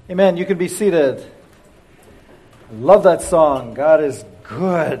Amen. You can be seated. I love that song. God is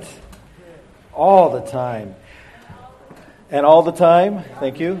good all the time. And all the time,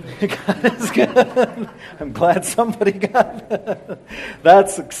 thank you. God is good. I'm glad somebody got that.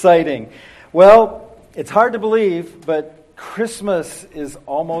 That's exciting. Well, it's hard to believe, but Christmas is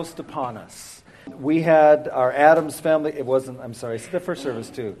almost upon us. We had our Adams family, it's the first service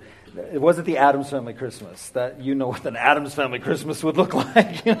too. It wasn't the Adams family Christmas. That you know what an Adams family Christmas would look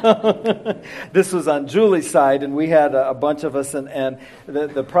like. This was on Julie's side, and we had a bunch of us. And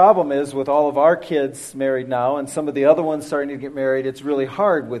the problem is with all of our kids married now, and some of the other ones starting to get married, it's really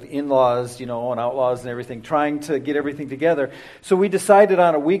hard with in-laws, and outlaws and everything, trying to get everything together. So we decided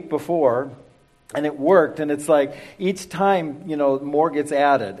on a week before. And it worked, and it's like each time, more gets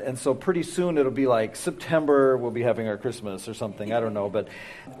added. And so pretty soon it'll be like September, we'll be having our Christmas or something, I don't know. But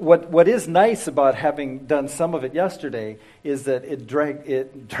what is nice about having done some of it yesterday is that it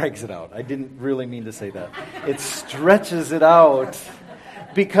drags it out. I didn't really mean to say that. It stretches it out.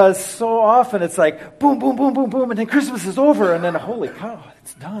 Because so often it's like boom, boom, boom, boom, boom, and then Christmas is over, and then holy cow,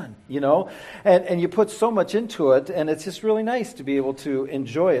 it's done, And you put so much into it, and it's just really nice to be able to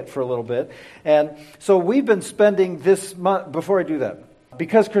enjoy it for a little bit. And so we've been spending this month, before I do that,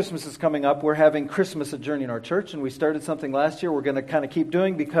 because Christmas is coming up, we're having Christmas at Journey in our church, and we started something last year we're going to kind of keep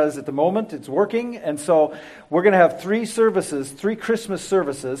doing because at the moment it's working. And so we're going to have three Christmas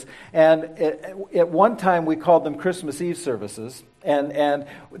services, and at one time we called them Christmas Eve services. And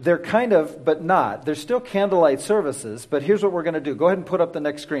they're kind of, but not. They're still candlelight services, but here's what we're going to do. Go ahead and put up the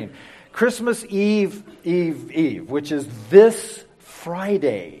next screen. Christmas Eve, which is this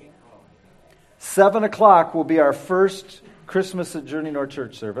Friday. 7 o'clock will be our first Christmas at Journey North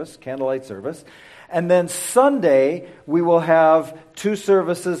Church service, candlelight service. And then Sunday, we will have two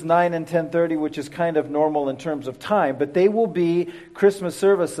services, 9 and 10:30, which is kind of normal in terms of time. But they will be Christmas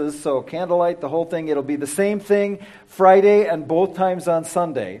services, so candlelight, the whole thing. It'll be the same thing Friday and both times on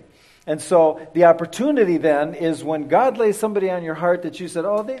Sunday. And so the opportunity then is when God lays somebody on your heart that you said,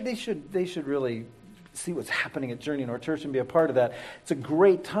 they should really see what's happening at Journey North Church and be a part of that. It's a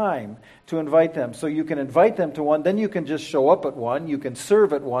great time to invite them. So you can invite them to one, then you can just show up at one, you can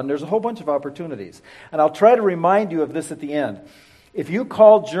serve at one. There's a whole bunch of opportunities. And I'll try to remind you of this at the end. If you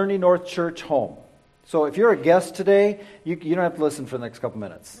call Journey North Church home, so if you're a guest today, you don't have to listen for the next couple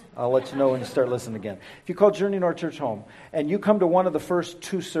minutes. I'll let you know when you start listening again. If you call Journey North Church home, and you come to one of the first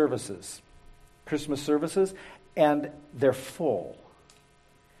two services, Christmas services, and they're full,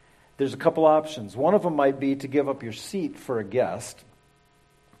 there's a couple options. One of them might be to give up your seat for a guest,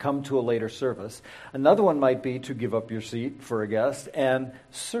 come to a later service. Another one might be to give up your seat for a guest and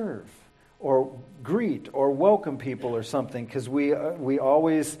serve or greet or welcome people or something, because we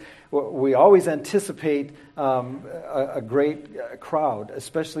always anticipate a great crowd,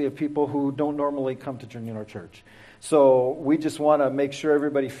 especially of people who don't normally come to Journey North Church. So we just want to make sure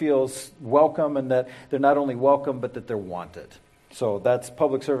everybody feels welcome and that they're not only welcome but that they're wanted. So that's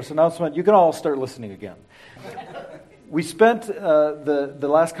public service announcement. You can all start listening again. We spent the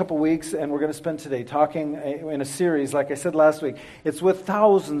last couple weeks, and we're going to spend today talking in a series, like I said last week. It's with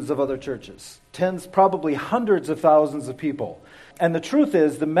thousands of other churches, tens, probably hundreds of thousands of people. And the truth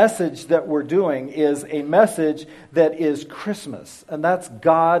is, the message that we're doing is a message that is Christmas, and that's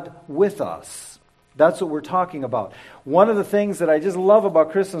God with us. That's what we're talking about. One of the things that I just love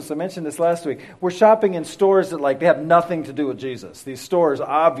about Christmas, I mentioned this last week, we're shopping in stores that they have nothing to do with Jesus. These stores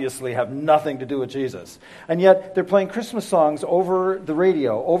obviously have nothing to do with Jesus. And yet they're playing Christmas songs over the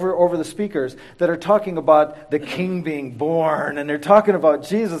radio, over the speakers that are talking about the King being born. And they're talking about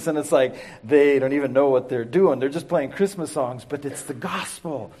Jesus, and it's like they don't even know what they're doing. They're just playing Christmas songs, but it's the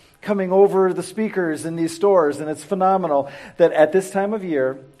gospel coming over the speakers in these stores. And it's phenomenal that at this time of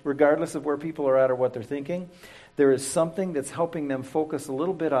year, regardless of where people are at or what they're thinking, there is something that's helping them focus a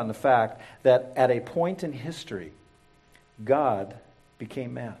little bit on the fact that at a point in history, God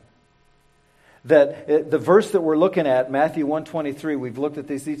became man. That the verse that we're looking at, Matthew 1:23, we've looked at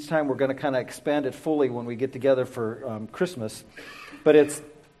this each time. We're going to kind of expand it fully when we get together for Christmas. But it's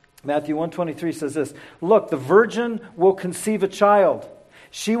Matthew 1:23 says this, "Look, the virgin will conceive a child.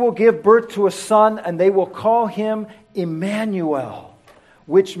 She will give birth to a son, and they will call him Emmanuel,"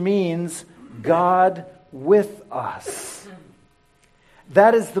 which means God with us.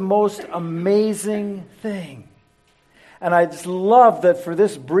 That is the most amazing thing. And I just love that for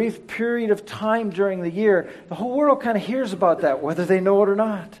this brief period of time during the year, the whole world kind of hears about that, whether they know it or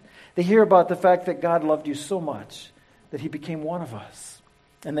not. They hear about the fact that God loved you so much that He became one of us.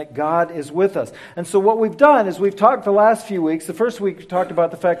 And that God is with us. And so what we've done is we've talked the last few weeks. The first week we talked about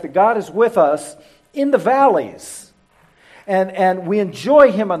the fact that God is with us in the valleys. And we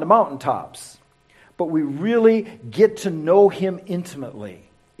enjoy him on the mountaintops, but we really get to know him intimately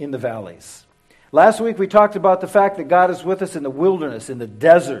in the valleys. Last week we talked about the fact that God is with us in the wilderness, in the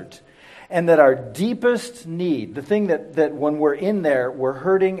desert, and that our deepest need, the thing that when we're in there, we're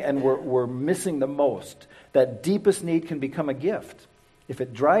hurting and we're missing the most, that deepest need can become a gift if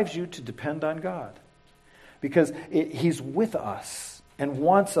it drives you to depend on God. Because he's with us and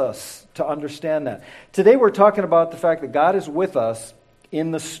wants us to understand that. Today we're talking about the fact that God is with us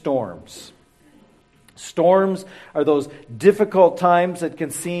in the storms. Storms are those difficult times that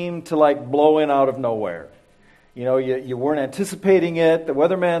can seem to like blow in out of nowhere. You know, you weren't anticipating it. The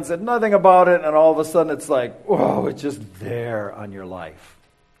weatherman said nothing about it, and all of a sudden it's like, whoa, it's just there on your life.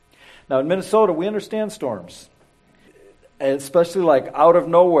 Now in Minnesota, we understand storms, especially like out of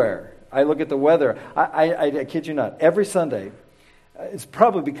nowhere. I look at the weather. I kid you not. Every Sunday, it's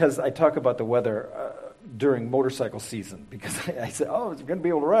probably because I talk about the weather during motorcycle season, because I say, oh, we're going to be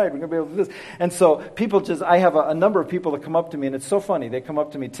able to ride, we're going to be able to do this. And so people I have a number of people that come up to me, and it's so funny. They come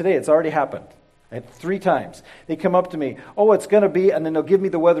up to me today. It's already happened. 3 times. They come up to me, oh, it's going to be, and then they'll give me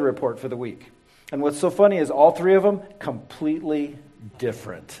the weather report for the week. And what's so funny is all 3 of them completely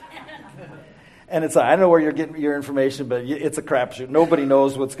different. And it's like, I don't know where you're getting your information, but it's a crapshoot. Nobody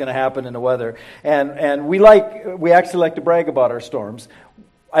knows what's going to happen in the weather. And we actually like to brag about our storms.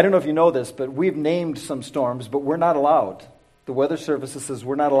 I don't know if you know this, but we've named some storms, but we're not allowed. The Weather Service says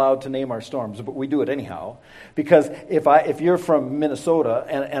we're not allowed to name our storms, but we do it anyhow. Because if you're from Minnesota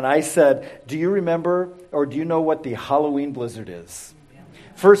and I said, do you remember or do you know what the Halloween blizzard is?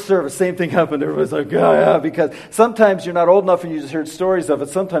 First service, same thing happened. Everybody's like, yeah, because sometimes you're not old enough and you just heard stories of it.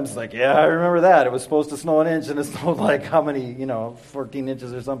 Sometimes it's like, yeah, I remember that. It was supposed to snow an inch and it snowed like how many, 14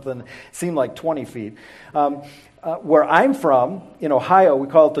 inches or something. It seemed like 20 feet. Where I'm from, in Ohio, we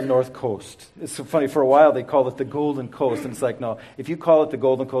call it the North Coast. It's so funny, for a while they called it the Golden Coast. And it's like, no, if you call it the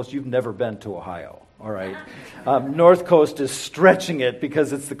Golden Coast, you've never been to Ohio. All right. North Coast is stretching it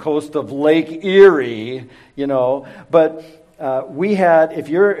because it's the coast of Lake Erie, But we had, if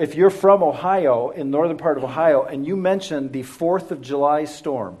you're from Ohio, in northern part of Ohio, and you mention the 4th of July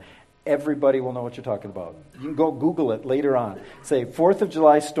storm, everybody will know what you're talking about. You can go Google it later on. Say 4th of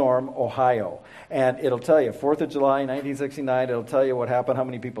July storm, Ohio. And it'll tell you, 4th of July, 1969, it'll tell you what happened, how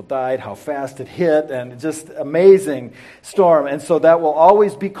many people died, how fast it hit, and just amazing storm. And so that will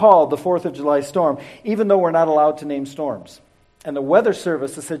always be called the 4th of July storm, even though we're not allowed to name storms. And the Weather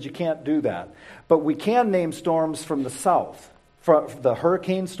Service has said you can't do that. But we can name storms from the south, from the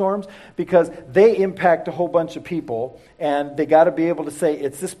hurricane storms, because they impact a whole bunch of people, and they got to be able to say,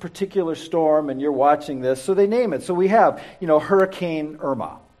 it's this particular storm, and you're watching this, so they name it. So we have, Hurricane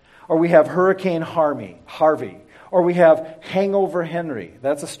Irma. Or we have Hurricane Harvey. Or we have Hangover Henry.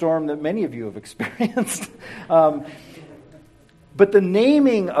 That's a storm that many of you have experienced. But the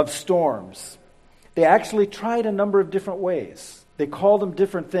naming of storms, they actually tried a number of different ways. They called them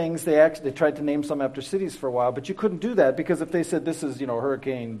different things. They tried to name some after cities for a while, but you couldn't do that because if they said this is,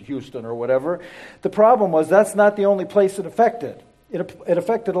 Hurricane Houston or whatever, the problem was that's not the only place it affected. It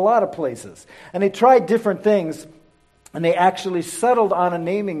affected a lot of places. And they tried different things. And they actually settled on a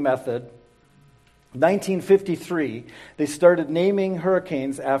naming method. 1953, they started naming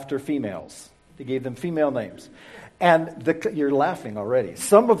hurricanes after females. They gave them female names. And you're laughing already.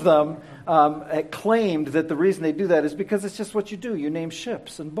 Some of them claimed that the reason they do that is because it's just what you do. You name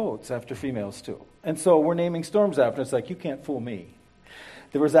ships and boats after females too. And so we're naming storms after. It's like, you can't fool me.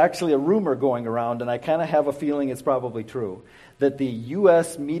 There was actually a rumor going around, and I kind of have a feeling it's probably true, that the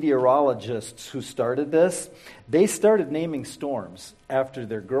U.S. meteorologists who started this, they started naming storms after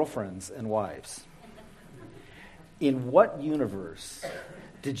their girlfriends and wives. In what universe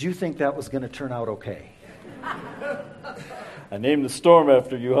did you think that was going to turn out okay? I named the storm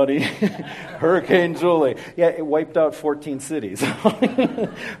after you, honey. Hurricane Julie. Yeah, it wiped out 14 cities.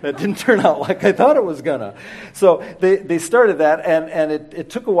 That didn't turn out like I thought it was gonna. So they started that, and it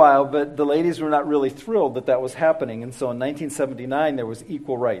took a while, but the ladies were not really thrilled that was happening. And so in 1979, there was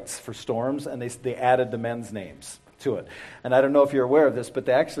equal rights for storms, and they added the men's names to it. And I don't know if you're aware of this, but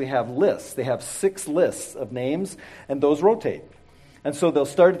they actually have lists. They have 6 lists of names, and those rotate. And so they'll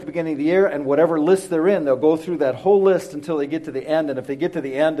start at the beginning of the year, and whatever list they're in, they'll go through that whole list until they get to the end. And if they get to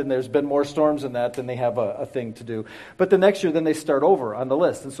the end and there's been more storms than that, then they have a thing to do. But the next year, then they start over on the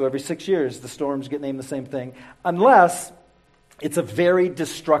list. And so every 6 years, the storms get named the same thing, unless it's a very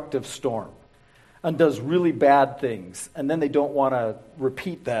destructive storm and does really bad things. And then they don't want to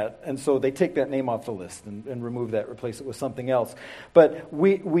repeat that. And so they take that name off the list and remove that, replace it with something else. But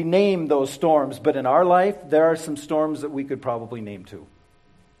we name those storms. But in our life, there are some storms that we could probably name too.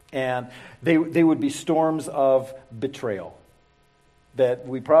 And they would be storms of betrayal that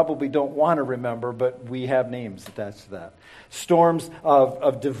we probably don't want to remember, but we have names attached to that. Storms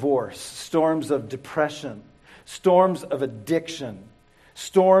of divorce, storms of depression, storms of addiction,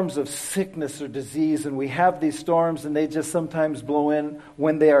 storms of sickness or disease. And we have these storms, and they just sometimes blow in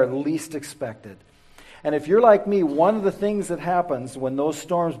when they are least expected. And if you're like me, one of the things that happens when those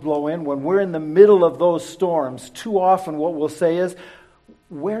storms blow in, when we're in the middle of those storms, too often what we'll say is,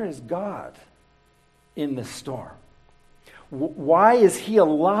 where is God in this storm? Why is He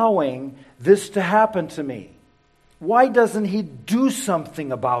allowing this to happen to me? Why doesn't He do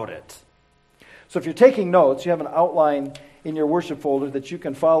something about it? So if you're taking notes, you have an outline in your worship folder that you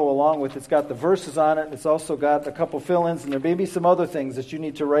can follow along with. It's got the verses on it. It's also got a couple fill-ins, and there may be some other things that you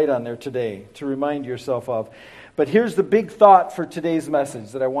need to write on there today to remind yourself of. But here's the big thought for today's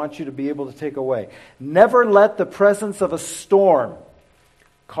message that I want you to be able to take away. Never let the presence of a storm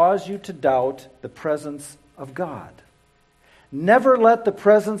cause you to doubt the presence of God. Never let the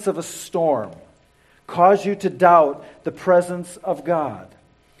presence of a storm cause you to doubt the presence of God.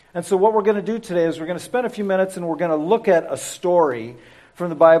 And so what we're going to do today is we're going to spend a few minutes and we're going to look at a story from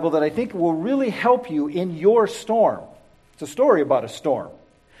the Bible that I think will really help you in your storm. It's a story about a storm.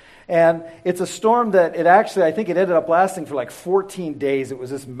 And it's a storm that I think it ended up lasting for like 14 days. It was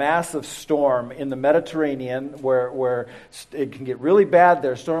this massive storm in the Mediterranean where it can get really bad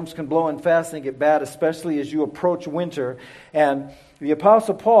there. Storms can blow in fast and get bad, especially as you approach winter. And the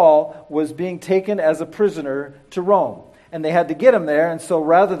Apostle Paul was being taken as a prisoner to Rome. And they had to get him there, and so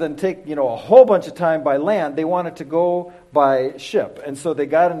rather than take a whole bunch of time by land, they wanted to go by ship. And so they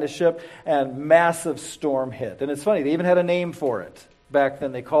got in the ship, and massive storm hit. And it's funny, they even had a name for it back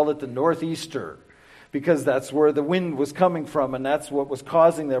then. They called it the Northeaster, because that's where the wind was coming from, and that's what was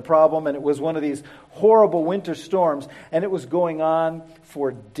causing their problem. And it was one of these horrible winter storms, and it was going on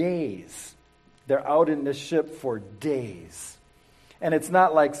for days. They're out in this ship for days. And it's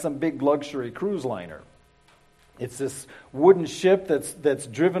not like some big luxury cruise liner. It's this wooden ship that's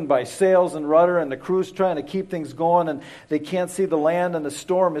driven by sails and rudder, and the crew's trying to keep things going, and they can't see the land, and the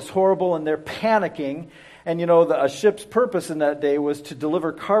storm is horrible, and they're panicking. And a ship's purpose in that day was to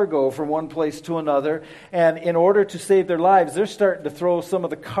deliver cargo from one place to another. And in order to save their lives, they're starting to throw some of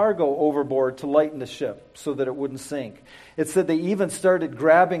the cargo overboard to lighten the ship so that it wouldn't sink. It said they even started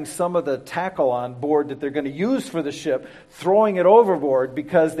grabbing some of the tackle on board that they're going to use for the ship, throwing it overboard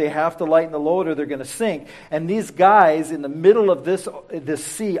because they have to lighten the load or they're going to sink. And these guys in the middle of this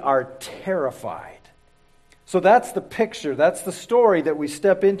sea are terrified. So that's the picture, that's the story that we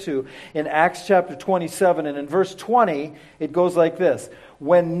step into in Acts chapter 27. And in verse 20, it goes like this.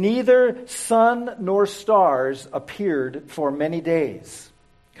 When neither sun nor stars appeared for many days.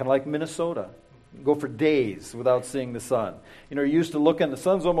 Kind of like Minnesota. Go for days without seeing the sun. You're used to looking, the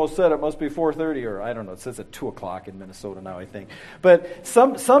sun's almost set, it must be 4:30, or I don't know, it says at 2 o'clock in Minnesota now, I think. But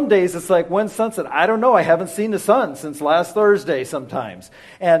some days it's like, when sunset? I don't know, I haven't seen the sun since last Thursday sometimes.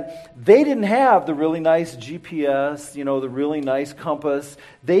 And they didn't have the really nice GPS, the really nice compass.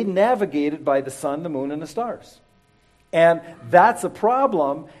 They navigated by the sun, the moon, and the stars. And that's a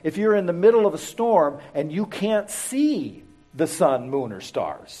problem if you're in the middle of a storm and you can't see the sun, moon, or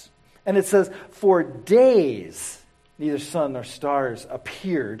stars. And it says, for days, neither sun nor stars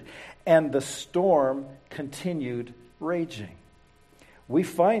appeared, and the storm continued raging. We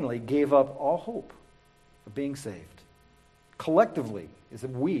finally gave up all hope of being saved. Collectively, is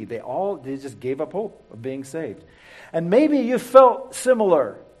it we? They just gave up hope of being saved. And maybe you felt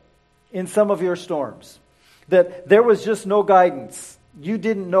similar in some of your storms, that there was just no guidance. You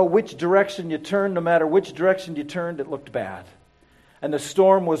didn't know which direction you turned. No matter which direction you turned, it looked bad. And the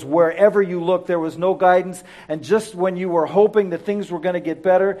storm was wherever you looked, there was no guidance. And just when you were hoping that things were going to get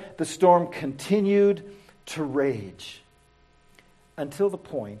better, the storm continued to rage until the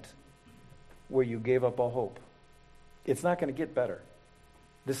point where you gave up all hope. It's not going to get better.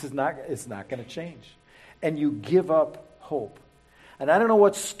 It's not going to change. And you give up hope. And I don't know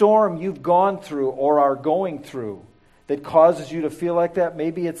what storm you've gone through or are going through that causes you to feel like that.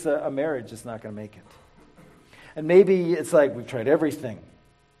 Maybe it's a marriage that's not going to make it. And maybe it's like we've tried everything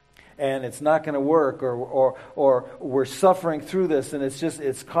and it's not going to work, or we're suffering through this and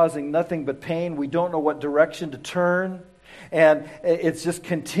it's causing nothing but pain. We don't know what direction to turn, and it's just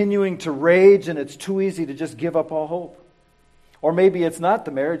continuing to rage, and it's too easy to just give up all hope. Or maybe it's not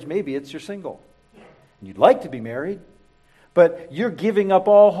the marriage, maybe it's you're single. You'd like to be married, but you're giving up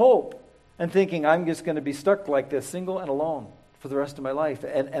all hope and thinking, I'm just going to be stuck like this, single and alone, for the rest of my life.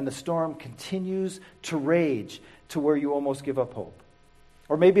 And the storm continues to rage to where you almost give up hope.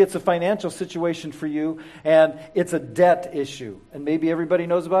 Or maybe it's a financial situation for you, and it's a debt issue. And maybe everybody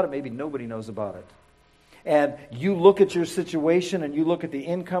knows about it, maybe nobody knows about it. And you look at your situation, and you look at the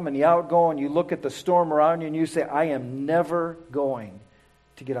income and the outgo, and you look at the storm around you, and you say, I am never going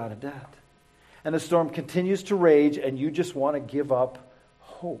to get out of debt. And the storm continues to rage, and you just want to give up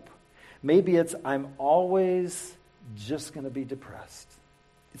hope. Maybe it's, I'm always just going to be depressed.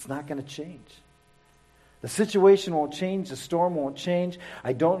 It's not going to change. The situation won't change. The storm won't change.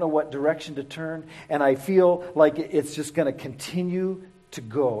 I don't know what direction to turn. And I feel like it's just going to continue to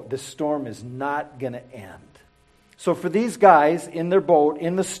go. The storm is not going to end. So for these guys in their boat,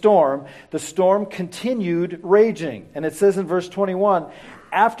 in the storm continued raging. And it says in verse 21,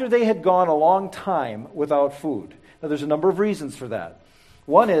 after they had gone a long time without food. Now there's a number of reasons for that.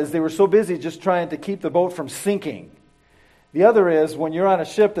 One is they were so busy just trying to keep the boat from sinking. The other is when you're on a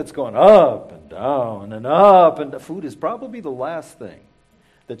ship that's going up and down and up, and food is probably the last thing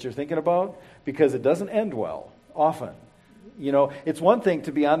that you're thinking about because it doesn't end well often. You know, it's one thing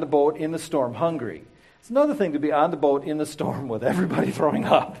to be on the boat in the storm hungry. It's another thing to be on the boat in the storm with everybody throwing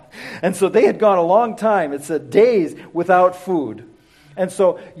up. And so they had gone a long time. It said days without food. And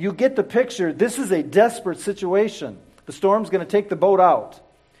so you get the picture. This is a desperate situation. The storm's going to take the boat out.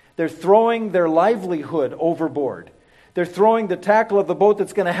 They're throwing their livelihood overboard. They're throwing the tackle of the boat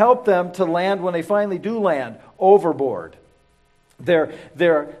that's going to help them to land when they finally do land overboard.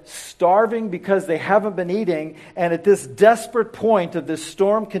 They're starving because they haven't been eating, and at this desperate point of this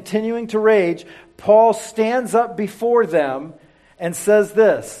storm continuing to rage, Paul stands up before them and says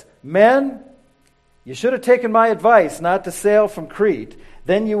this, men, you should have taken my advice not to sail from Crete.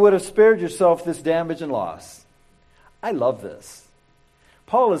 Then you would have spared yourself this damage and loss. I love this.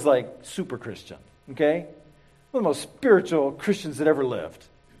 Paul is like super Christian, okay? One of the most spiritual Christians that ever lived.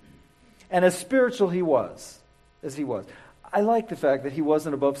 And as spiritual as he was, I like the fact that he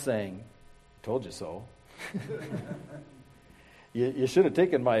wasn't above saying, told you so. You should have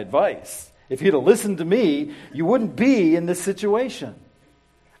taken my advice. If you'd have listened to me, you wouldn't be in this situation.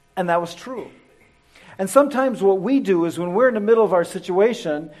 And that was true. And sometimes what we do is when we're in the middle of our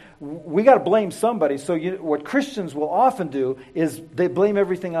situation, we got to blame somebody. So what Christians will often do is they blame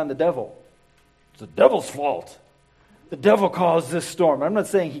everything on the devil. It's the devil's fault. The devil caused this storm. I'm not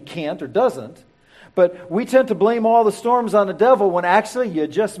saying he can't or doesn't, but we tend to blame all the storms on the devil when actually you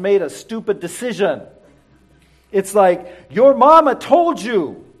just made a stupid decision. It's like, your mama told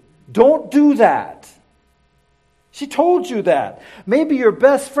you, don't do that. She told you that. Maybe your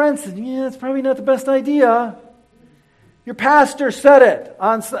best friend said, yeah, it's probably not the best idea. Your pastor said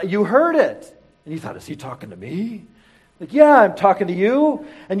it. You heard it. And you thought, is he talking to me? Like, yeah, I'm talking to you.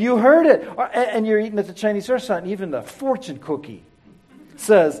 And you heard it. And you're eating at the Chinese restaurant, and even the fortune cookie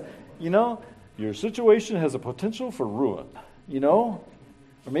says, your situation has a potential for ruin, Or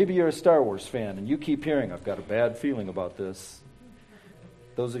maybe you're a Star Wars fan, and you keep hearing, I've got a bad feeling about this.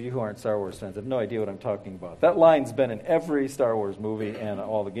 Those of you who aren't Star Wars fans have no idea what I'm talking about. That line's been in every Star Wars movie and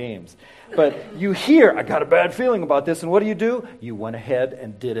all the games. But you hear, I got a bad feeling about this, and what do? You went ahead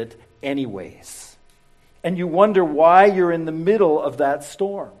and did it anyways. And you wonder why you're in the middle of that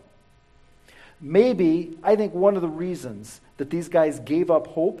storm. Maybe, I think one of the reasons that these guys gave up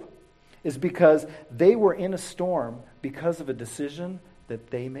hope is because they were in a storm because of a decision that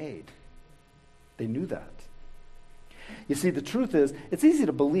they made. They knew that. You see, the truth is, it's easy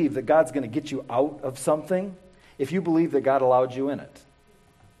to believe that God's going to get you out of something if you believe that God allowed you in it.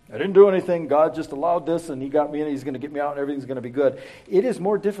 I didn't do anything. God just allowed this, and he got me in it. He's going to get me out, and everything's going to be good. It is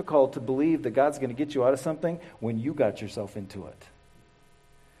more difficult to believe that God's going to get you out of something when you got yourself into it.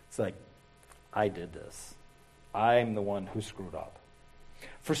 It's like, I did this. I'm the one who screwed up.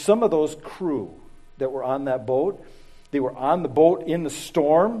 For some of those crew that were on that boat, they were on the boat in the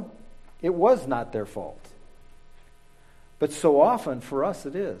storm. It was not their fault. But so often for us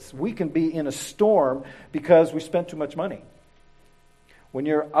it is. We can be in a storm because we spent too much money. When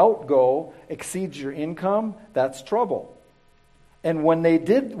your outgo exceeds your income, that's trouble. And when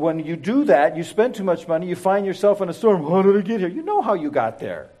you do that, you spend too much money, you find yourself in a storm. How did I get here? You know how you got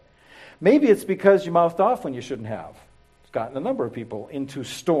there. Maybe it's because you mouthed off when you shouldn't have. It's gotten a number of people into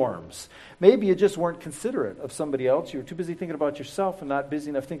storms. Maybe you just weren't considerate of somebody else. You were too busy thinking about yourself and not busy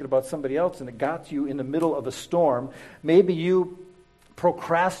enough thinking about somebody else, and it got you in the middle of a storm. Maybe you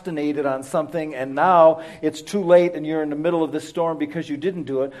procrastinated on something, and now it's too late and you're in the middle of this storm because you didn't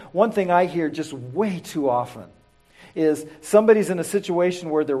do it. One thing I hear just way too often is somebody's in a situation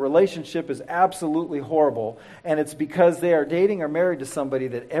where their relationship is absolutely horrible, and it's because they are dating or married to somebody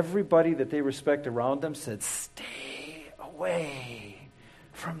that everybody that they respect around them said, stay away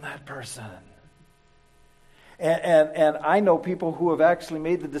from that person. And I know people who have actually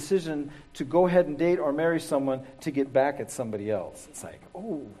made the decision to go ahead and date or marry someone to get back at somebody else. It's like,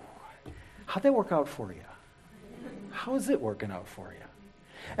 oh, how'd that work out for you? How is it working out for you?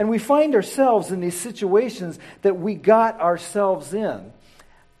 And we find ourselves in these situations that we got ourselves in.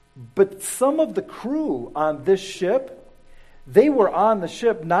 But some of the crew on this ship, they were on the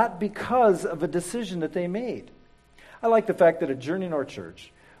ship not because of a decision that they made. I like the fact that at Journey North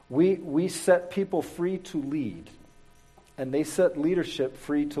Church, we set people free to lead, and they set leadership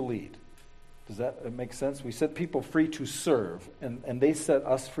free to lead. Does that make sense? We set people free to serve, and they set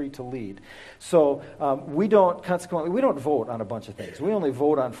us free to lead. So we don't vote on a bunch of things. We only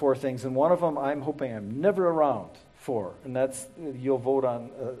vote on 4 things, and one of them I'm hoping I'm never around for, and that's you'll vote on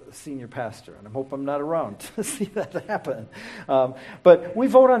a senior pastor, and I hope I'm not around to see that happen. But we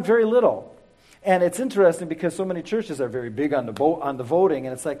vote on very little. And it's interesting because so many churches are very big on the voting,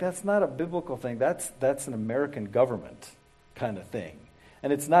 and it's like that's not a biblical thing. That's an American government kind of thing.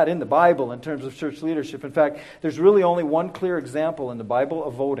 And it's not in the Bible in terms of church leadership. In fact, there's really only one clear example in the Bible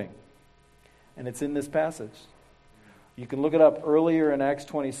of voting, and it's in this passage. You can look it up earlier in Acts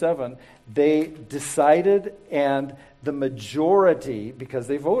 27. They decided, and the majority, because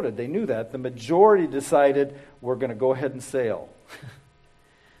they voted, they knew that, the majority decided, we're going to go ahead and sail.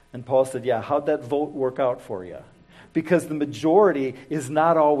 And Paul said, yeah, how'd that vote work out for you? Because the majority is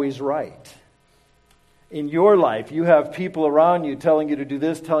not always right. In your life, you have people around you telling you to do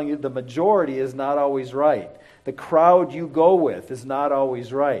this, telling you the majority is not always right. The crowd you go with is not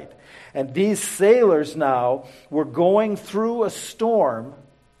always right. And these sailors now were going through a storm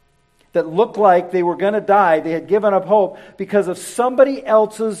that looked like they were going to die. They had given up hope because of somebody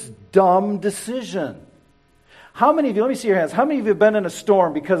else's dumb decision. How many of you, let me see your hands, how many of you have been in a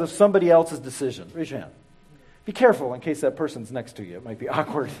storm because of somebody else's decision? Raise your hand. Be careful in case that person's next to you. It might be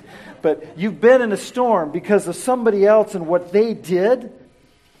awkward. But you've been in a storm because of somebody else and what they did,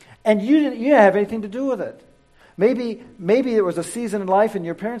 and you didn't have anything to do with it. Maybe there was a season in life and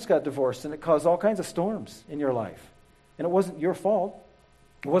your parents got divorced and it caused all kinds of storms in your life. And it wasn't your fault.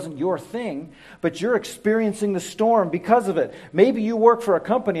 It wasn't your thing, but you're experiencing the storm because of it. Maybe you work for a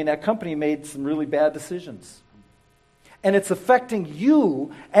company and that company made some really bad decisions. And it's affecting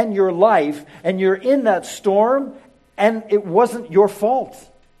you and your life, and you're in that storm, and it wasn't your fault.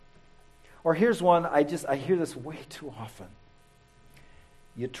 Or here's one, I hear this way too often.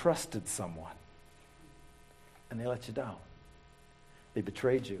 You trusted someone, and they let you down. They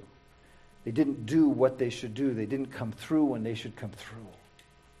betrayed you. They didn't do what they should do. They didn't come through when they should come through.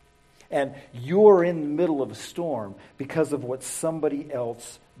 And you're in the middle of a storm because of what somebody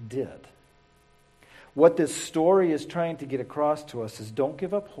else did. What this story is trying to get across to us is don't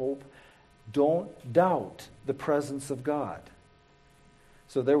give up hope. Don't doubt the presence of God.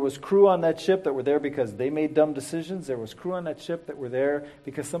 So there was crew on that ship that were there because they made dumb decisions. There was crew on that ship that were there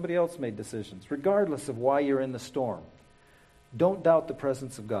because somebody else made decisions. Regardless of why you're in the storm, don't doubt the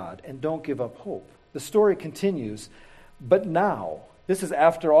presence of God and don't give up hope. The story continues, but now, this is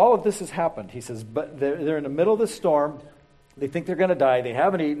after all of this has happened. He says, but they're in the middle of the storm. They think they're going to die. They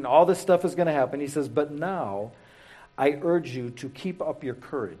haven't eaten. All this stuff is going to happen. He says, but now I urge you to keep up your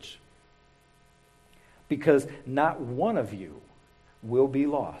courage, because not one of you will be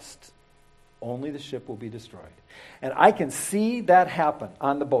lost. Only the ship will be destroyed. And I can see that happen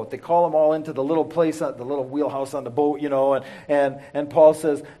on the boat. They call them all into the little place, the little wheelhouse on the boat, and Paul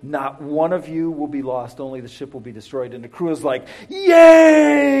says, not one of you will be lost, only the ship will be destroyed. And the crew is like,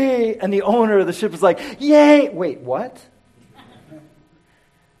 yay! And the owner of the ship is like, yay! Wait, what?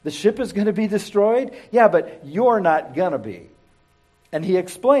 The ship is going to be destroyed? Yeah, but you're not going to be. And he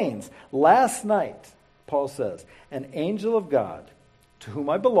explains, last night, Paul says, an angel of God, to whom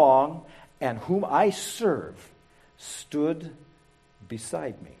I belong and whom I serve, stood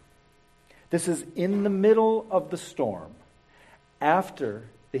beside me. This is in the middle of the storm, after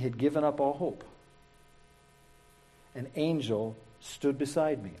they had given up all hope. An angel stood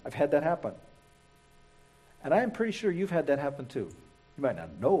beside me. I've had that happen. And I'm pretty sure you've had that happen too. You might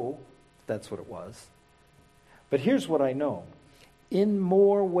not know if that's what it was. But here's what I know. In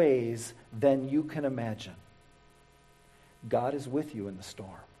more ways than you can imagine, God is with you in the storm.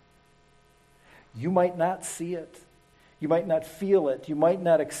 You might not see it. You might not feel it. You might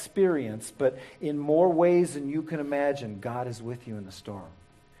not experience, but in more ways than you can imagine, God is with you in the storm.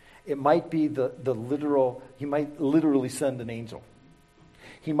 It might be the literal, he might literally send an angel.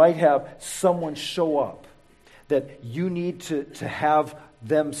 He might have someone show up that you need to have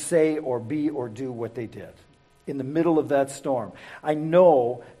them say or be or do what they did in the middle of that storm. I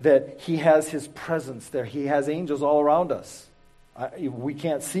know that he has his presence there. He has angels all around us. We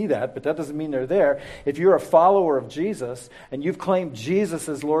can't see that, but that doesn't mean they're there. If you're a follower of Jesus and you've claimed Jesus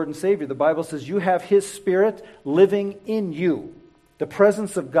as Lord and Savior, the Bible says you have His Spirit living in you. The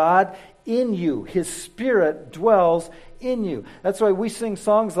presence of God in you. His Spirit dwells in you. That's why we sing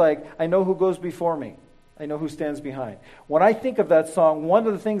songs like, I know who goes before me. I know who stands behind. When I think of that song, one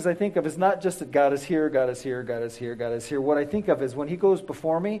of the things I think of is not just that God is here, God is here, God is here, God is here. What I think of is when He goes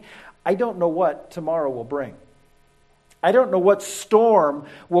before me, I don't know what tomorrow will bring. I don't know what storm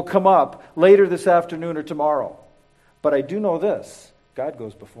will come up later this afternoon or tomorrow. But I do know this, God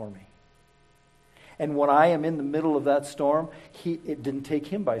goes before me. And when I am in the middle of that storm, it didn't take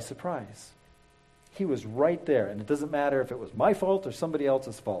Him by surprise. He was right there. And it doesn't matter if it was my fault or somebody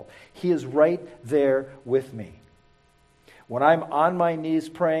else's fault. He is right there with me. When I'm on my knees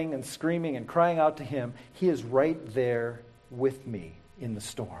praying and screaming and crying out to Him, He is right there with me in the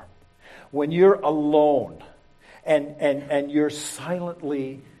storm. When you're alone and you're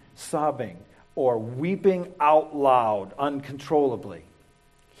silently sobbing or weeping out loud uncontrollably,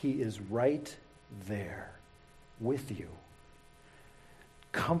 He is right there with you,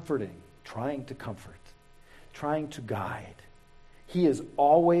 comforting, trying to comfort, trying to guide. He is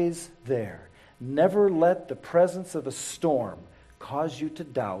always there. Never let the presence of a storm cause you to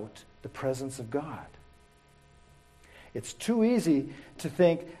doubt the presence of God. It's too easy to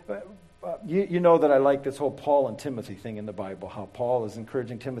think, you know that I like this whole Paul and Timothy thing in the Bible, how Paul is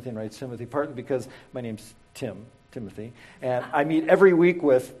encouraging Timothy and writes Timothy, partly because my name's Timothy, and I meet every week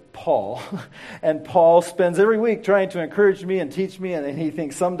with Paul, and Paul spends every week trying to encourage me and teach me, and he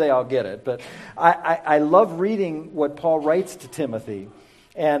thinks someday I'll get it. But I love reading what Paul writes to Timothy,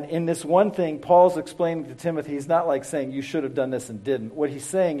 and in this one thing, Paul's explaining to Timothy, he's not like saying, you should have done this and didn't. What he's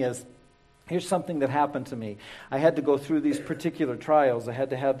saying is, here's something that happened to me. I had to go through these particular trials. I had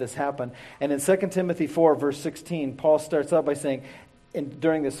to have this happen. And in 2 Timothy 4, verse 16, Paul starts out by saying,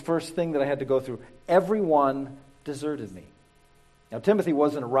 during this first thing that I had to go through, everyone deserted me. Now, Timothy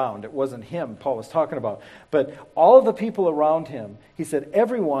wasn't around. It wasn't him Paul was talking about. But all of the people around him, he said,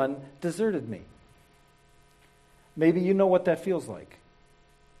 everyone deserted me. Maybe you know what that feels like.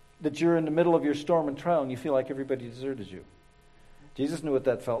 That you're in the middle of your storm and trial and you feel like everybody deserted you. Jesus knew what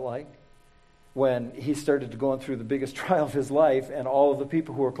that felt like when he started going through the biggest trial of his life and all of the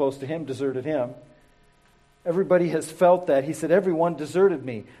people who were close to him deserted him. Everybody has felt that. He said, everyone deserted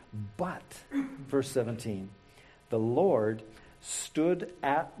me. But, verse 17, the Lord stood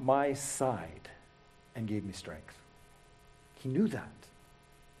at my side and gave me strength. He knew that.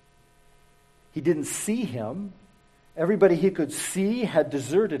 He didn't see him. Everybody he could see had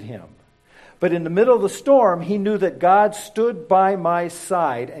deserted him. But in the middle of the storm, he knew that God stood by my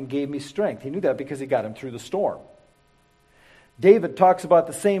side and gave me strength. He knew that because he got him through the storm. David talks about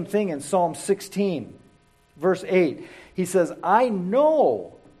the same thing in Psalm 16, verse 8. He says, I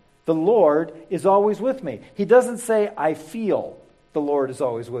know the Lord is always with me. He doesn't say, I feel the Lord is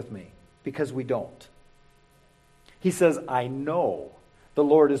always with me, because we don't. He says, I know the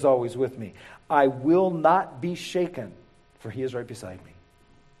Lord is always with me. I will not be shaken, for he is right beside me.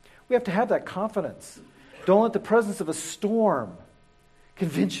 We have to have that confidence. Don't let the presence of a storm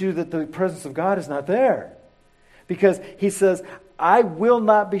convince you that the presence of God is not there. Because he says, I will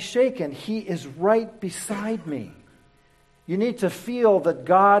not be shaken. He is right beside me. You need to feel that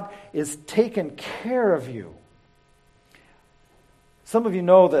God is taking care of you. Some of you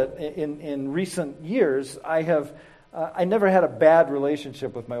know that in recent years, I never had a bad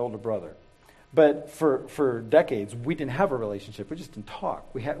relationship with my older brother. But for decades, we didn't have a relationship. We just didn't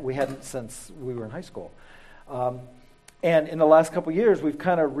talk. We hadn't since we were in high school. And in the last couple of years, we've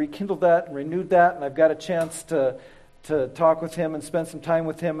kind of rekindled that and renewed that, and I've got a chance to talk with him and spend some time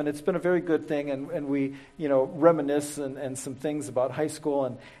with him, and it's been a very good thing, and we reminisce and some things about high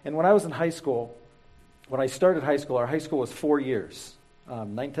school. And when I was in high school, when I started high school, our high school was 4 years,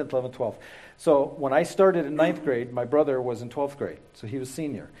 9th, 10th, 11th, 12th. So when I started in 9th grade, my brother was in 12th grade, so he was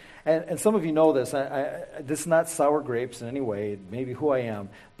senior. And some of you know this. This is not sour grapes in any way, maybe who I am,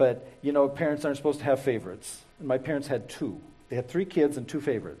 but parents aren't supposed to have favorites. And my parents had 2. They had 3 kids and 2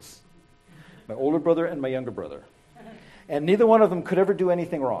 favorites, my older brother and my younger brother. And neither one of them could ever do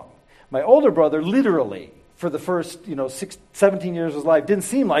anything wrong. My older brother, literally, for the first 17 years of his life, didn't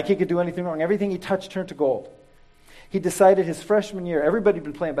seem like he could do anything wrong. Everything he touched turned to gold. He decided his freshman year, everybody had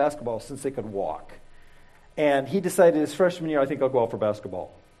been playing basketball since they could walk. And he decided his freshman year, I think I'll go out for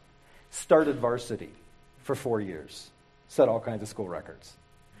basketball. Started varsity for 4 years. Set all kinds of school records.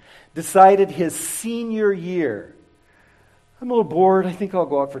 Decided his senior year, I'm a little bored, I think I'll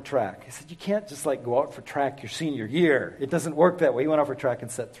go out for track. He said, you can't just go out for track your senior year. It doesn't work that way. He went out for track and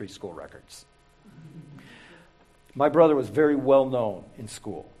set 3 school records. My brother was very well known in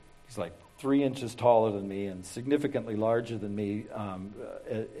school. He's like 3 inches taller than me and significantly larger than me,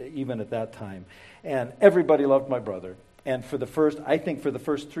 even at that time. And everybody loved my brother. And for the first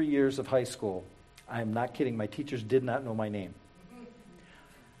 3 years of high school, I'm not kidding, my teachers did not know my name.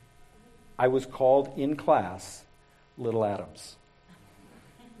 I was called in class Little Adams.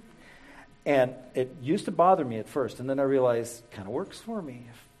 And it used to bother me at first, and then I realized it kind of works for me.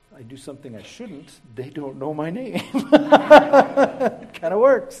 If I do something I shouldn't, they don't know my name. It kind of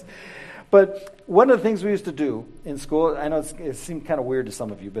works. But one of the things we used to do in school, I know it seemed kind of weird to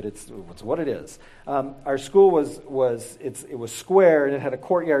some of you, but it's what it is. Our school was square, and it had a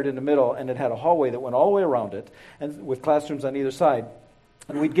courtyard in the middle, and it had a hallway that went all the way around it, and with classrooms on either side.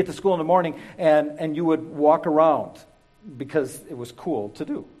 And we'd get to school in the morning, and you would walk around because it was cool to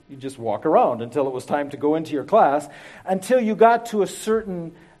do. You just walk around until it was time to go into your class, until you got to a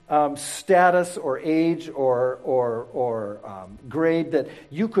certain status or age or grade that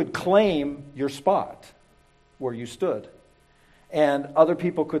you could claim your spot where you stood. And other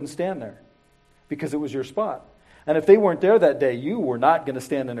people couldn't stand there because it was your spot. And if they weren't there that day, you were not going to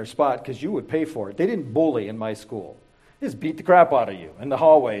stand in their spot because you would pay for it. They didn't bully in my school. They just beat the crap out of you in the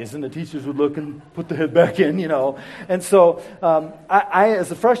hallways, and the teachers would look and put the head back in, And so I, as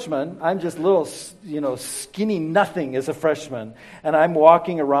a freshman, I'm just little, skinny nothing as a freshman. And I'm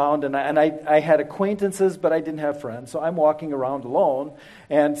walking around, and I had acquaintances, but I didn't have friends. So I'm walking around alone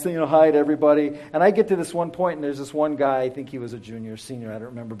and saying, hi to everybody. And I get to this one point, and there's this one guy, I think he was a junior or senior, I don't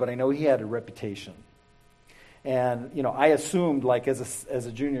remember, but I know he had a reputation. And, I assumed, like, as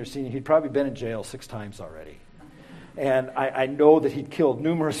a junior or senior, he'd probably been in jail 6 times already. And I know that he'd killed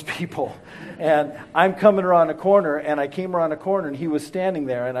numerous people. And I'm coming around a corner, and I came around a corner, and he was standing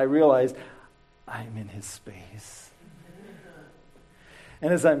there, and I realized, I'm in his space.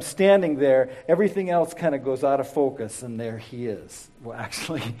 And as I'm standing there, everything else kind of goes out of focus, and there he is. Well,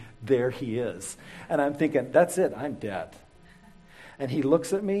 actually, there he is. And I'm thinking, that's it, I'm dead. And he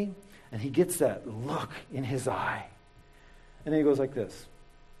looks at me, and he gets that look in his eye. And then he goes like this,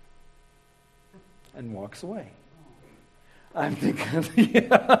 and walks away. I'm thinking,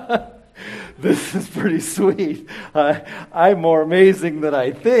 yeah, this is pretty sweet. I'm more amazing than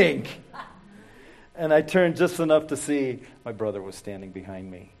I think. And I turned just enough to see my brother was standing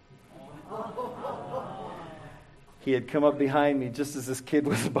behind me. He had come up behind me just as this kid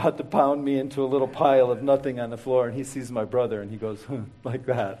was about to pound me into a little pile of nothing on the floor, and he sees my brother, and he goes, like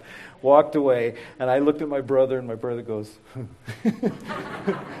that. Walked away, and I looked at my brother, and my brother goes,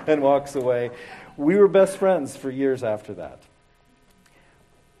 and walks away. We were best friends for years after that.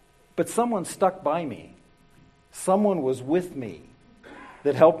 But someone stuck by me. Someone was with me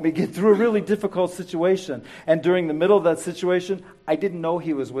that helped me get through a really difficult situation. And during the middle of that situation, I didn't know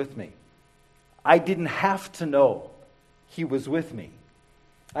he was with me. I didn't have to know he was with me.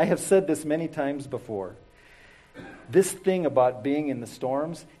 I have said this many times before. This thing about being in the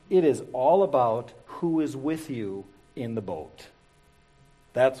storms, it is all about who is with you in the boat.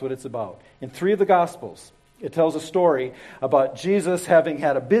 That's what it's about. In 3 of the Gospels, it tells a story about Jesus having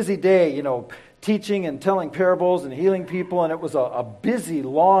had a busy day, teaching and telling parables and healing people, and it was a busy,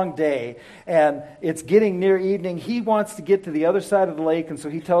 long day, and it's getting near evening. He wants to get to the other side of the lake, and so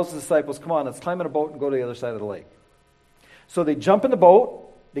he tells the disciples, come on, let's climb in a boat and go to the other side of the lake. So they jump in the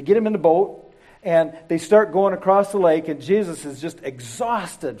boat, they get him in the boat, and they start going across the lake, and Jesus is just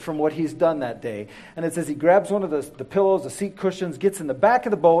exhausted from what he's done that day. And it says he grabs one of the pillows, the seat cushions, gets in the back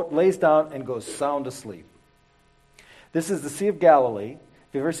of the boat, lays down, and goes sound asleep. This is the Sea of Galilee. If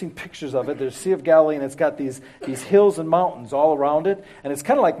you've ever seen pictures of it, there's Sea of Galilee, and it's got these hills and mountains all around it. And it's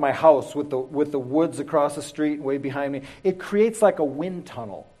kind of like my house with the woods across the street and way behind me. It creates like a wind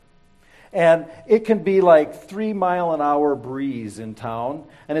tunnel. And it can be like 3-mile-an-hour breeze in town,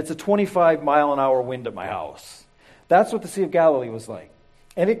 and it's a 25-mile-an-hour wind at my house. That's what the Sea of Galilee was like.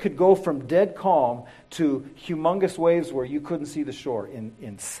 And it could go from dead calm to humongous waves where you couldn't see the shore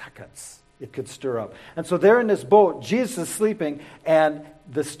in seconds. It could stir up. And so they're in this boat, Jesus is sleeping, and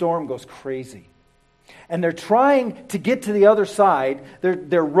the storm goes crazy. And they're trying to get to the other side.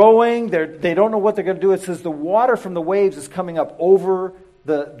 They're rowing. They don't know what they're going to do. It says the water from the waves is coming up over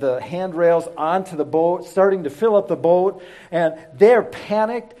the handrails onto the boat, starting to fill up the boat, and they're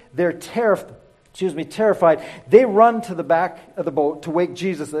panicked, they're terrified. They run to the back of the boat to wake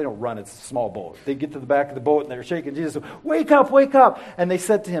Jesus. They don't run, it's a small boat. They get to the back of the boat and they're shaking Jesus. Wake up, wake up. And they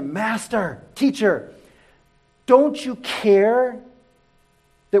said to him, Master, teacher, don't you care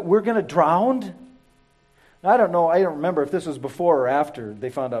that we're going to drown? I don't know, I don't remember if this was before or after they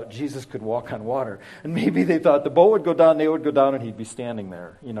found out Jesus could walk on water. And maybe they thought the boat would go down, they would go down, and he'd be standing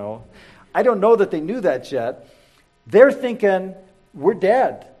there, I don't know that they knew that yet. They're thinking, we're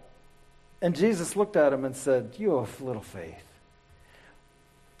dead. And Jesus looked at them and said, you have little faith.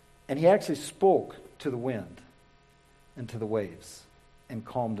 And he actually spoke to the wind and to the waves and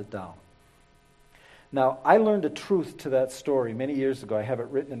calmed it down. Now, I learned a truth to that story many years ago. I have it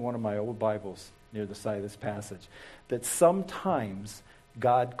written in one of my old Bibles near the side of this passage, that sometimes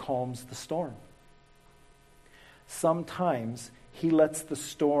God calms the storm. Sometimes he lets the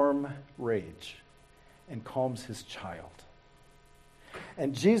storm rage and calms his child.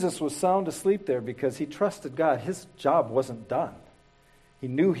 And Jesus was sound asleep there because he trusted God. His job wasn't done. He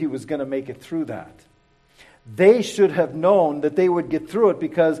knew he was going to make it through that. They should have known that they would get through it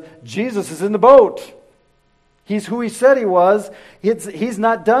because Jesus is in the boat. He's who he said he was. He's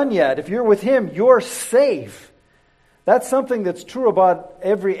not done yet. If you're with him, you're safe. That's something that's true about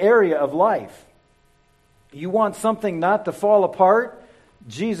every area of life. You want something not to fall apart?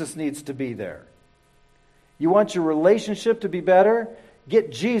 Jesus needs to be there. You want your relationship to be better?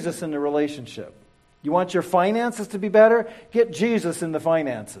 Get Jesus in the relationship. You want your finances to be better? Get Jesus in the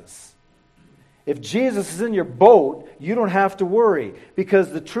finances. If Jesus is in your boat, you don't have to worry,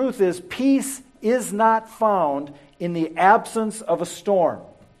 because the truth is, peace is not found in the absence of a storm.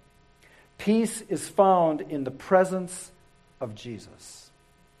 Peace is found in the presence of Jesus.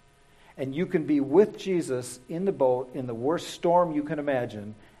 And you can be with Jesus in the boat in the worst storm you can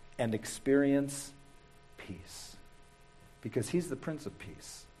imagine and experience peace, because he's the Prince of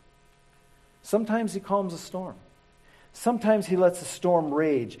Peace. Sometimes he calms a storm. Sometimes he lets a storm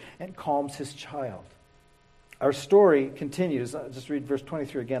rage and calms his child. Our story continues. I'll just read verse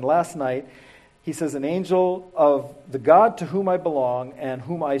 23 again. Last night, he says, an angel of the God to whom I belong and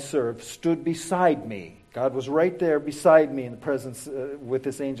whom I serve stood beside me. God was right there beside me in the presence with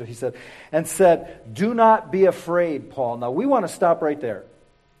this angel, he said, and said, do not be afraid, Paul. Now, we want to stop right there,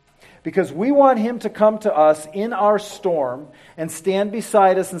 because we want him to come to us in our storm and stand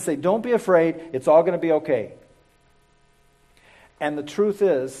beside us and say, don't be afraid, it's all going to be okay. And the truth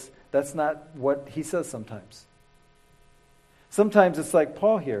is, that's not what he says sometimes. Sometimes it's like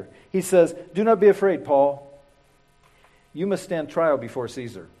Paul here. He says, do not be afraid, Paul. You must stand trial before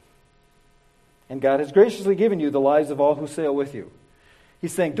Caesar. And God has graciously given you the lives of all who sail with you.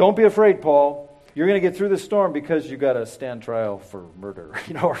 He's saying, don't be afraid, Paul. You're going to get through this storm because you got to stand trial for murder,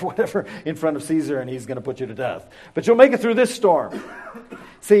 or whatever in front of Caesar, and he's going to put you to death. But you'll make it through this storm.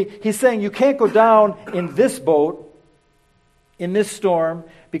 See, he's saying you can't go down in this boat, in this storm,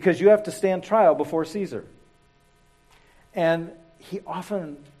 because you have to stand trial before Caesar. And he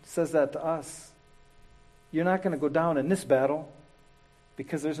often says that to us. You're not going to go down in this battle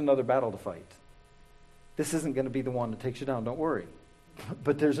because there's another battle to fight. This isn't going to be the one that takes you down, don't worry.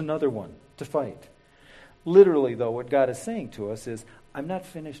 But there's another one to fight. Literally, though, what God is saying to us is, I'm not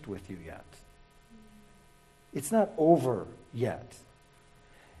finished with you yet. It's not over yet.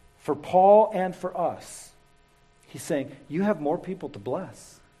 For Paul and for us, he's saying, you have more people to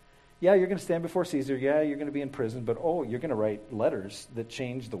bless. Yeah, you're going to stand before Caesar. Yeah, you're going to be in prison. But you're going to write letters that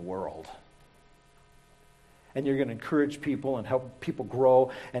change the world. And you're going to encourage people and help people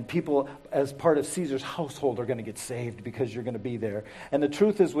grow. And people, as part of Caesar's household, are going to get saved because you're going to be there. And the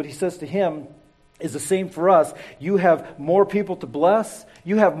truth is, what he says to him is the same for us. You have more people to bless.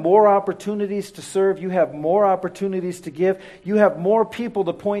 You have more opportunities to serve. You have more opportunities to give. You have more people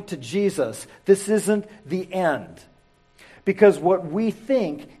to point to Jesus. This isn't the end. Because what we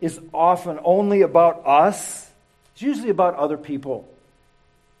think is often only about us, it's usually about other people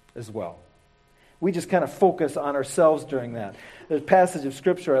as well. We just kind of focus on ourselves during that. There's a passage of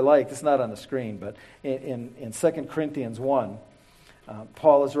Scripture I like. It's not on the screen, but in 2 Corinthians 1,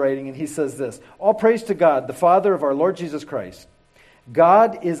 Paul is writing, and he says this, all praise to God, the Father of our Lord Jesus Christ.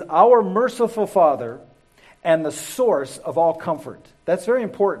 God is our merciful Father and the source of all comfort. That's very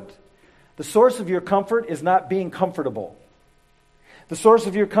important. The source of your comfort is not being comfortable. The source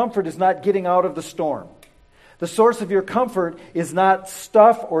of your comfort is not getting out of the storm. The source of your comfort is not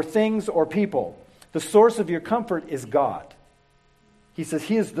stuff or things or people. The source of your comfort is God. He says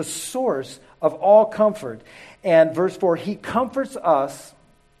he is the source of all comfort. And verse 4, he comforts us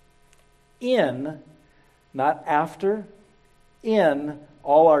in, not after, in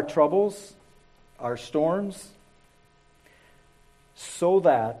all our troubles, our storms, so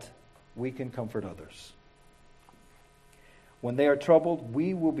that we can comfort others. When they are troubled,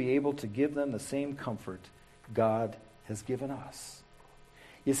 we will be able to give them the same comfort God has given us.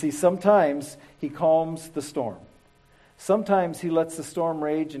 You see, sometimes he calms the storm. Sometimes he lets the storm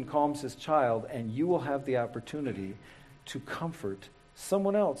rage and calms his child, and you will have the opportunity to comfort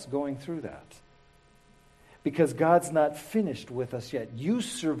someone else going through that. Because God's not finished with us yet. You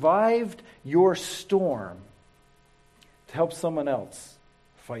survived your storm, to help someone else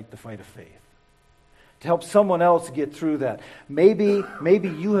fight the fight of faith, to help someone else get through that. Maybe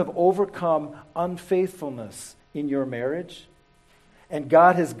you have overcome unfaithfulness in your marriage, and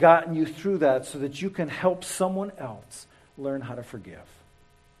God has gotten you through that so that you can help someone else learn how to forgive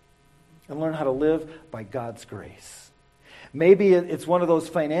and learn how to live by God's grace. Maybe it's one of those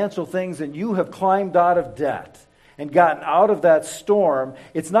financial things and you have climbed out of debt and gotten out of that storm.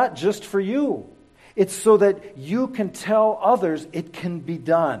 It's not just for you. It's so that you can tell others it can be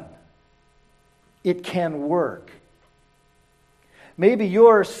done. It can work. Maybe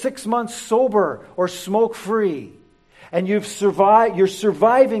you're 6 months sober or smoke-free, and you're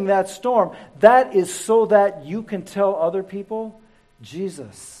surviving that storm. That is so that you can tell other people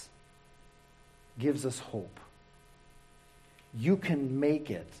Jesus gives us hope. You can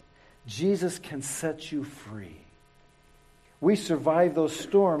make it. Jesus can set you free. We survive those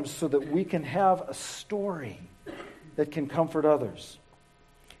storms so that we can have a story that can comfort others.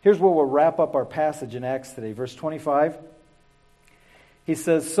 Here's where we'll wrap up our passage in Acts today. Verse 25. He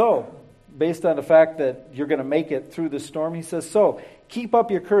says, so, based on the fact that you're going to make it through the storm, he says, so, keep up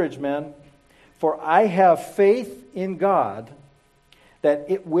your courage, men, for I have faith in God that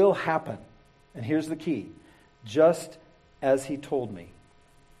it will happen. And here's the key. Just as he told me.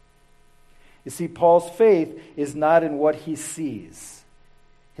 You see, Paul's faith is not in what he sees.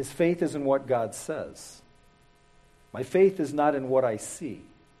 His faith is in what God says. My faith is not in what I see.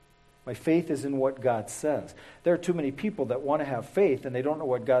 My faith is in what God says. There are too many people that want to have faith and they don't know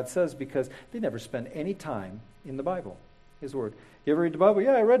what God says because they never spend any time in the Bible, His Word. You ever read the Bible?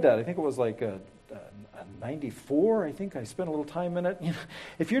 Yeah, I read that. I think it was like a 94. I think I spent a little time in it. You know,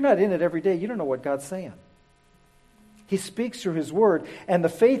 if you're not in it every day, you don't know what God's saying. He speaks through His Word, and the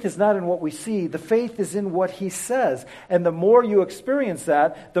faith is not in what we see. The faith is in what He says. And the more you experience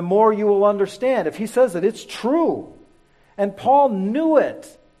that, the more you will understand. If He says it, it's true. And Paul knew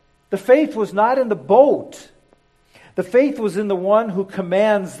it. The faith was not in the boat. The faith was in the one who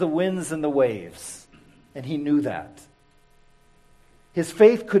commands the winds and the waves. And he knew that. His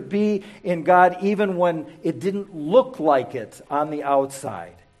faith could be in God even when it didn't look like it on the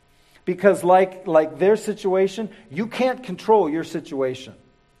outside. Because like their situation, you can't control your situation.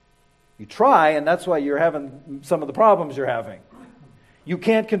 You try, and that's why you're having some of the problems you're having. You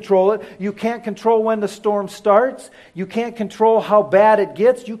can't control it. You can't control when the storm starts. You can't control how bad it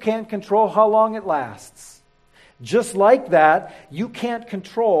gets. You can't control how long it lasts. Just like that, you can't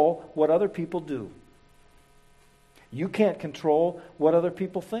control what other people do. You can't control what other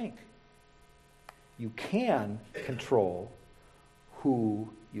people think. You can control who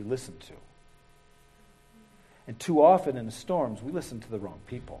you listen to. And too often in the storms, we listen to the wrong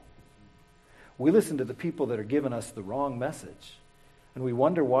people. We listen to the people that are giving us the wrong message. And we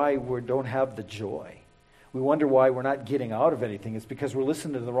wonder why we don't have the joy. We wonder why we're not getting out of anything. It's because we're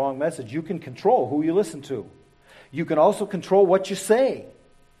listening to the wrong message. You can control who you listen to. You can also control what you say.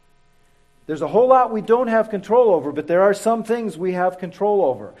 There's a whole lot we don't have control over, but there are some things we have control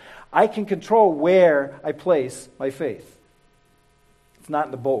over. I can control where I place my faith. It's not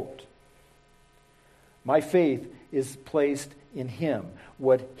in the boat. My faith is placed in Him.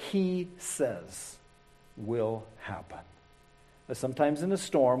 What He says will happen. Sometimes in a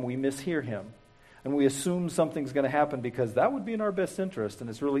storm, we mishear Him. And we assume something's going to happen because that would be in our best interest. And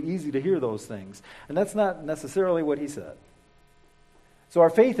it's really easy to hear those things. And that's not necessarily what He said. So our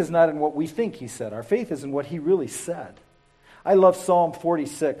faith is not in what we think He said. Our faith is in what He really said. I love Psalm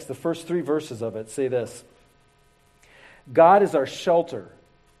 46. The first 3 verses of it say this. God is our shelter.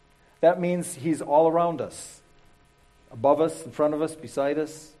 That means He's all around us. Above us, in front of us, beside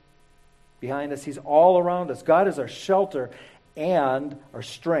us, behind us. He's all around us. God is our shelter and our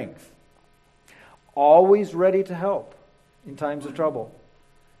strength. Always ready to help in times of trouble.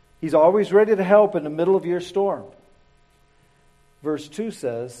 He's always ready to help in the middle of your storm. Verse 2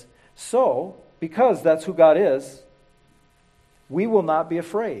 says, so, because that's who God is, we will not be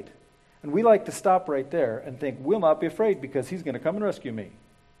afraid. And we like to stop right there and think, we'll not be afraid because He's going to come and rescue me.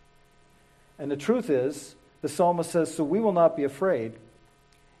 And the truth is, the psalmist says, so we will not be afraid,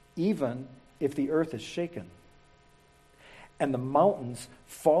 even if the earth is shaken and the mountains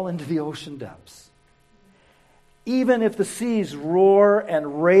fall into the ocean depths. Even if the seas roar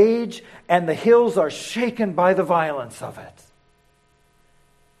and rage and the hills are shaken by the violence of it.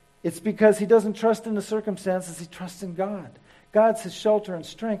 It's because he doesn't trust in the circumstances, he trusts in God. God's his shelter and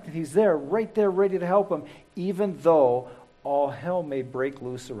strength, and He's there, right there, ready to help him, even though all hell may break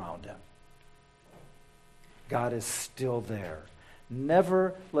loose around him. God is still there.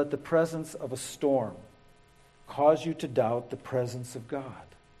 Never let the presence of a storm cause you to doubt the presence of God.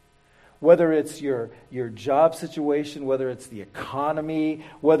 Whether it's your job situation, whether it's the economy,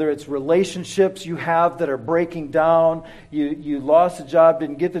 whether it's relationships you have that are breaking down, you lost a job,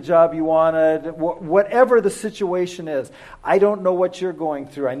 didn't get the job you wanted, whatever the situation is. I don't know what you're going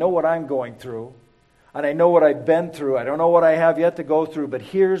through. I know what I'm going through. And I know what I've been through. I don't know what I have yet to go through, but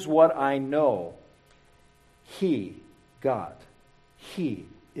here's what I know. He, God, He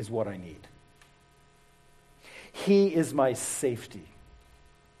is what I need. He is my safety.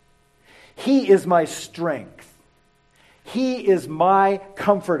 He is my strength. He is my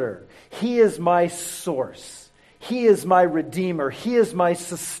comforter. He is my source. He is my redeemer. He is my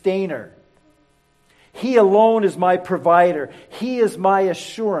sustainer. He alone is my provider. He is my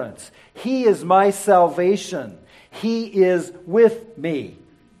assurance. He is my salvation. He is with me.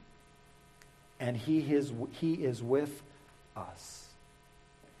 And He is with us.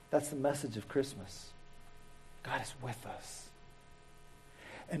 That's the message of Christmas. God is with us.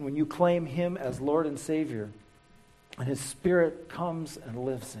 And when you claim Him as Lord and Savior, and His Spirit comes and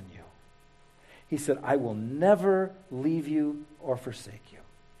lives in you, He said, I will never leave you or forsake you.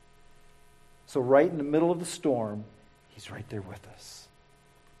 So right in the middle of the storm, He's right there with us.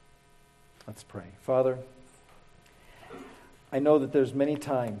 Let's pray. Father, I know that there's many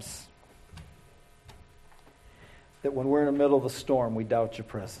times that when we're in the middle of a storm, we doubt your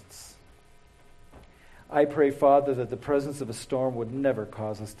presence. I pray, Father, that the presence of a storm would never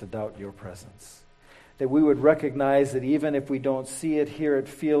cause us to doubt your presence. That we would recognize that even if we don't see it, hear it,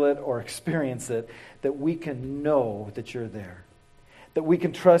 feel it, or experience it, that we can know that you're there. That we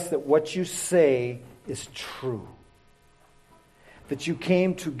can trust that what you say is true. That you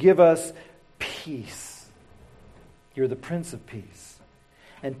came to give us peace. You're the Prince of Peace.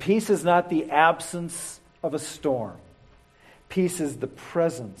 And peace is not the absence of a storm. Peace is the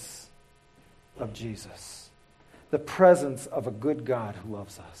presence of Jesus. The presence of a good God who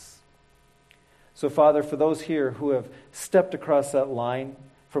loves us. So, Father, for those here who have stepped across that line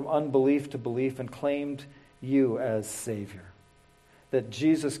from unbelief to belief and claimed you as Savior, that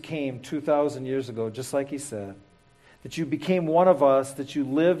Jesus came 2,000 years ago, just like He said, that you became one of us, that you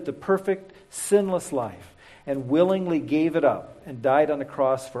lived a perfect, sinless life and willingly gave it up and died on the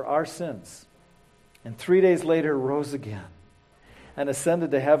cross for our sins, and 3 days later rose again and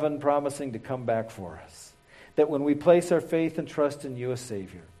ascended to heaven, promising to come back for us. That when we place our faith and trust in you as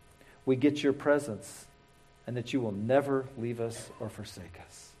Savior, we get your presence, and that you will never leave us or forsake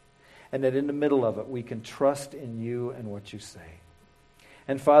us. And that in the middle of it, we can trust in you and what you say.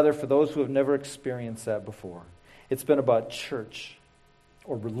 And Father, for those who have never experienced that before, it's been about church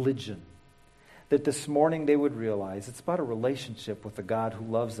or religion, that this morning they would realize it's about a relationship with a God who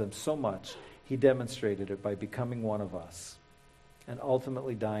loves them so much, He demonstrated it by becoming one of us and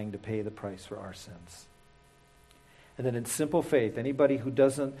ultimately dying to pay the price for our sins. And then in simple faith, anybody who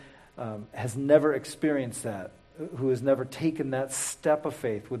has never experienced that, who has never taken that step of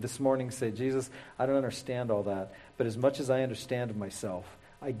faith, would this morning say, Jesus, I don't understand all that, but as much as I understand of myself,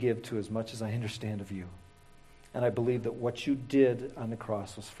 I give to as much as I understand of you. And I believe that what you did on the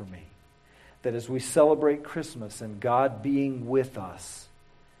cross was for me. That as we celebrate Christmas and God being with us,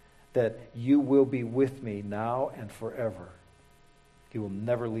 that you will be with me now and forever. You will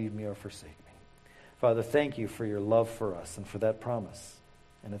never leave me or forsake me. Father, thank you for your love for us and for that promise.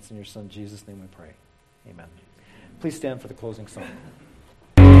 And it's in your Son, Jesus' name we pray. Amen. Please stand for the closing song.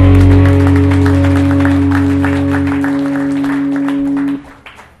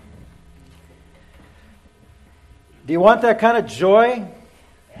 Do you want that kind of joy?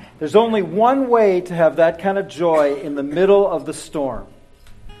 There's only one way to have that kind of joy in the middle of the storm.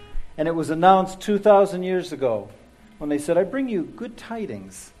 And it was announced 2,000 years ago when they said, I bring you good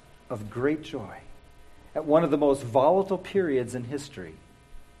tidings of great joy at one of the most volatile periods in history,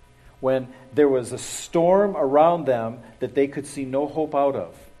 when there was a storm around them that they could see no hope out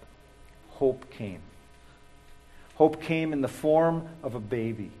of. Hope came. Hope came in the form of a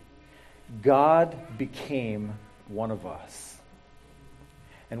baby. God became one of us.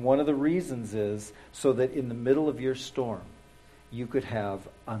 And one of the reasons is so that in the middle of your storm, you could have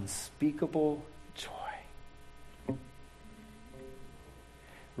unspeakable joy.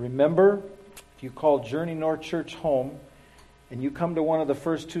 Remember, if you call Journey North Church home and you come to one of the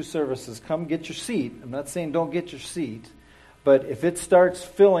first two services, come get your seat. I'm not saying don't get your seat, but if it starts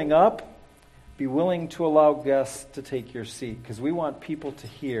filling up, be willing to allow guests to take your seat, because we want people to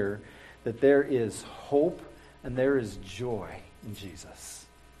hear that there is hope and there is joy in Jesus.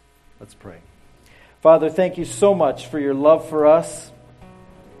 Let's pray. Father, thank you so much for your love for us.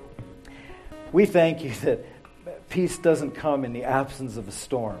 We thank you that peace doesn't come in the absence of a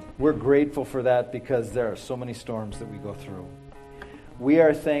storm. We're grateful for that because there are so many storms that we go through. We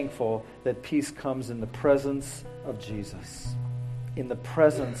are thankful that peace comes in the presence of Jesus, in the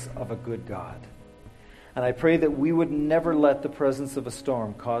presence of a good God. And I pray that we would never let the presence of a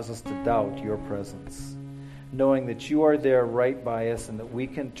storm cause us to doubt your presence, knowing that you are there right by us and that we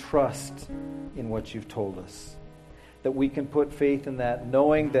can trust in what you've told us, that we can put faith in that,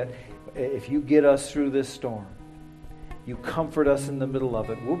 knowing that if you get us through this storm, you comfort us in the middle of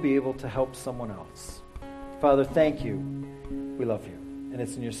it, we'll be able to help someone else. Father, thank you. We love you. And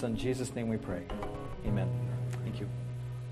it's in your Son, Jesus' name we pray. Amen. Thank you.